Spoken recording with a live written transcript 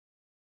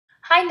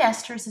Hi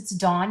Nesters, it's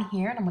Dawn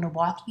here, and I'm going to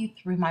walk you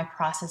through my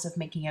process of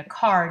making a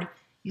card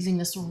using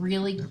this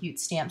really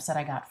cute stamp set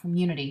I got from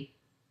Unity.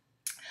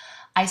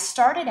 I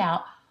started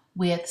out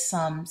with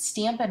some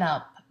Stampin'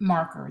 Up!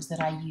 Markers that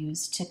I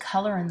used to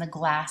color in the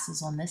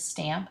glasses on this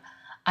stamp.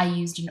 I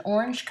used an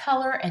orange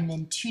color and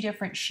then two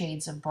different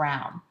shades of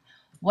brown.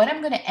 What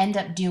I'm going to end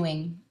up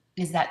doing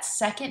is that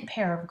second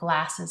pair of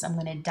glasses, I'm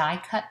going to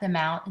die cut them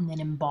out and then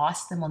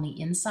emboss them on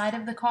the inside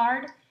of the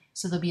card.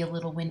 So there'll be a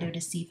little window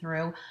to see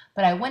through,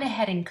 but I went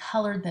ahead and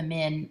colored them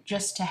in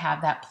just to have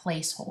that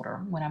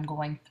placeholder when I'm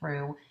going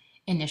through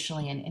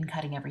initially and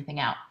cutting everything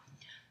out.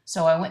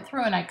 So I went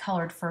through and I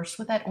colored first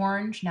with that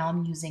orange. Now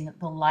I'm using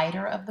the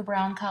lighter of the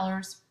brown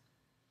colors,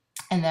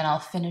 and then I'll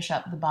finish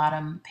up the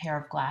bottom pair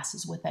of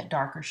glasses with that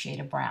darker shade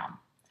of brown.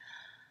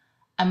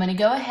 I'm going to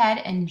go ahead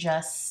and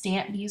just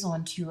stamp these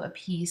onto a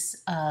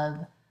piece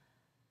of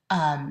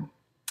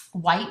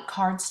white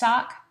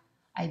cardstock.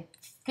 I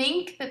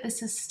think that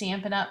this is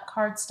Stampin' Up!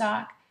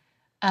 Cardstock,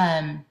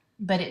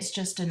 but it's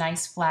just a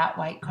nice flat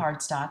white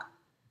cardstock.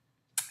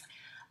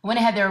 I went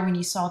ahead there when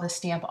you saw the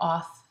stamp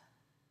off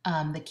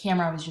the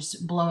camera. I was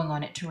just blowing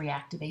on it to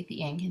reactivate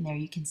the ink, and there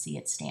you can see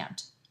it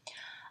stamped.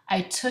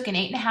 I took an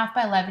 8.5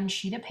 by 11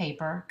 sheet of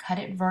paper, cut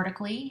it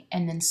vertically,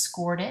 and then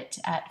scored it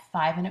at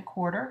 5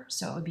 1/4,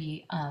 so it would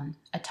be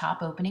a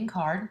top opening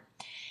card.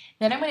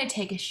 Then I'm going to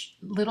take a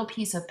little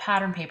piece of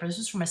pattern paper. This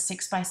is from a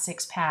 6 by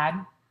 6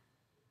 pad,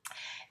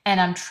 and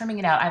I'm trimming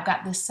it out. I've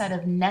got this set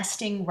of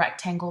nesting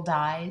rectangle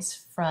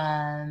dies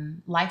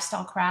from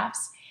Lifestyle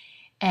Crafts,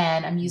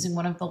 and I'm using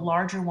one of the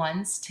larger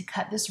ones to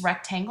cut this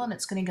rectangle, and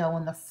it's going to go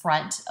on the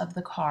front of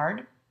the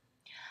card.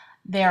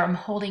 There I'm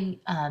holding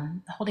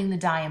the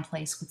die in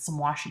place with some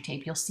washi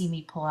tape. You'll see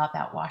me pull out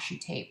that washi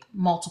tape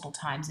multiple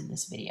times in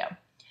this video.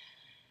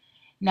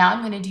 Now I'm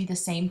going to do the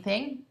same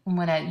thing. I'm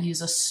going to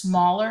use a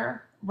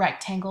smaller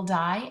rectangle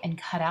die and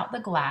cut out the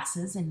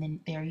glasses, and then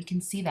there you can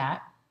see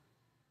that.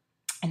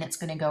 And it's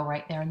going to go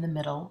right there in the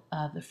middle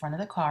of the front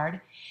of the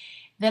card.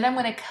 Then I'm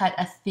going to cut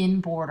a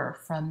thin border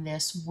from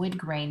this wood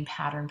grain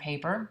pattern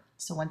paper.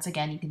 So once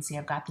again, you can see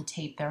I've got the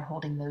tape there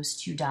holding those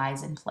two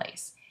dies in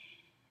place.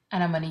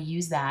 And I'm going to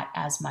use that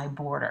as my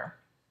border.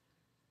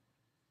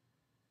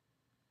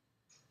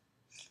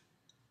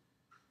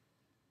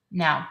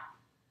 Now,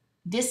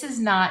 this is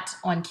not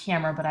on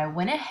camera, but I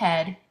went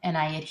ahead and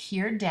I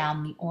adhered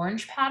down the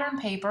orange pattern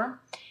paper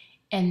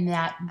and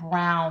that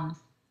brown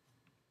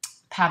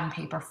pattern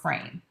paper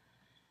frame.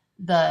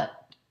 The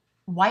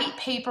white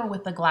paper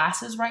with the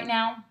glasses right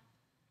now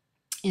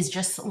is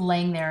just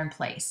laying there in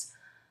place.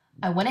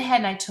 I went ahead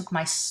and I took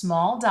my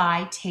small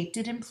die, taped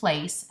it in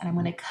place, and I'm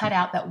going to cut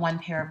out that one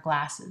pair of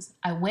glasses.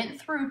 I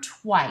went through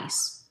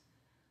twice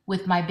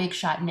with my Big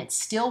Shot and it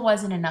still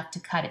wasn't enough to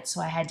cut it, so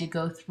I had to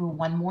go through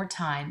one more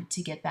time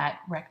to get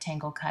that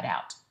rectangle cut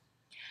out.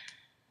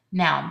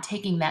 Now I'm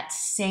taking that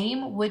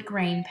same wood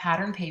grain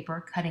pattern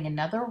paper, cutting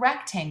another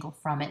rectangle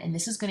from it, and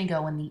this is going to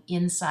go in the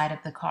inside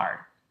of the card.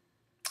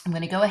 I'm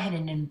going to go ahead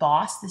and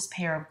emboss this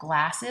pair of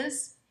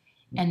glasses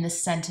and the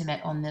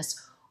sentiment on this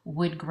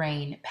wood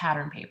grain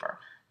pattern paper,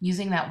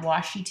 using that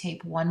washi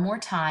tape one more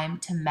time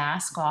to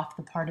mask off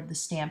the part of the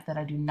stamp that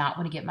I do not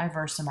want to get my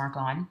Versamark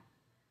on.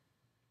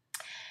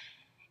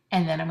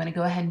 And then I'm going to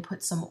go ahead and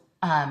put some,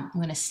 I'm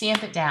going to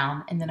stamp it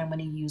down, and then I'm going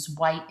to use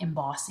white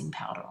embossing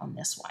powder on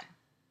this one.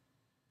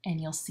 And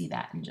you'll see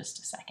that in just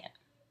a second.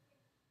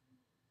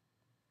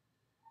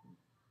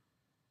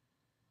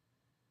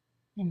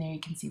 And there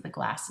you can see the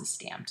glasses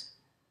stamped.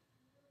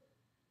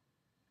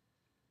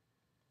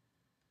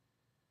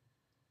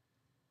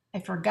 I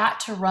forgot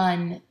to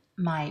run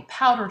my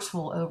powder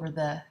tool over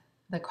the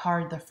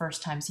card the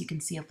first time, so you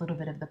can see a little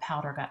bit of the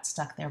powder got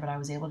stuck there, but I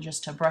was able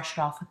just to brush it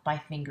off with my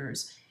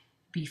fingers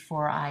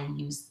before I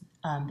used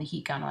the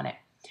heat gun on it.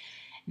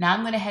 Now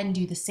I'm going to head and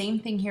do the same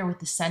thing here with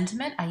the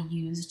sentiment. I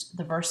used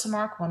the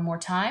Versamark one more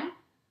time,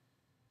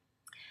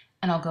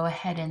 and I'll go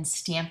ahead and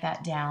stamp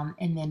that down,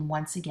 and then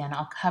once again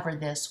I'll cover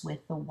this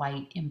with the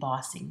white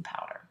embossing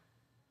powder.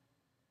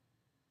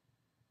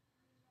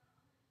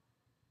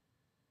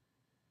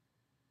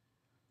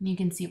 You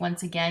can see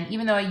once again,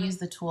 even though I used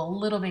the tool, a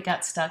little bit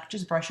got stuck,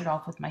 just brush it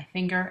off with my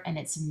finger and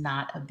it's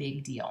not a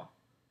big deal.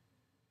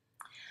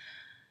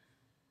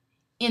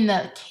 In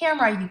the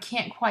camera, you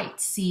can't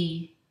quite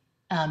see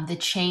the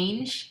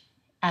change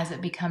as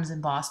it becomes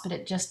embossed, but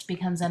it just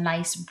becomes a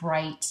nice,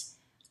 bright,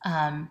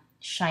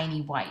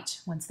 shiny white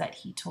once that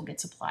heat tool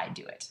gets applied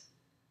to it.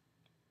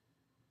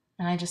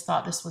 And I just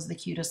thought this was the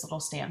cutest little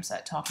stamp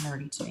set. Talk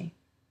nerdy to me.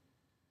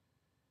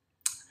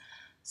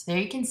 So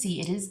there you can see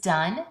it is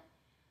done.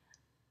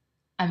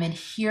 I'm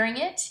adhering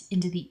it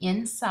into the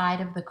inside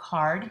of the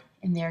card,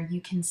 and there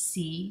you can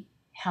see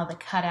how the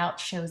cutout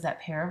shows that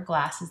pair of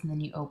glasses, and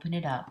then you open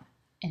it up,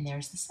 and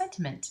there's the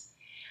sentiment.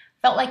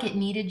 Felt like it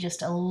needed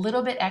just a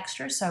little bit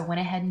extra, so I went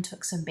ahead and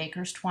took some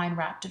baker's twine,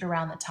 wrapped it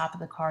around the top of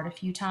the card a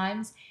few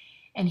times,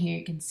 and here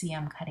you can see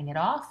I'm cutting it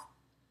off,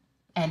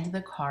 and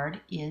the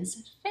card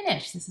is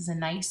finished. This is a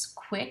nice,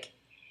 quick,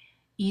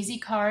 easy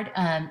card.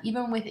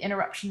 Even with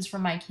interruptions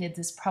from my kids,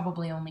 this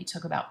probably only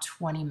took about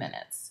 20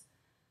 minutes.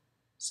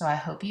 So I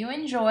hope you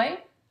enjoy,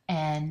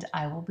 and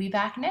I will be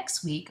back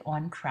next week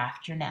on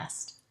Craft Your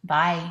Nest.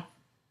 Bye.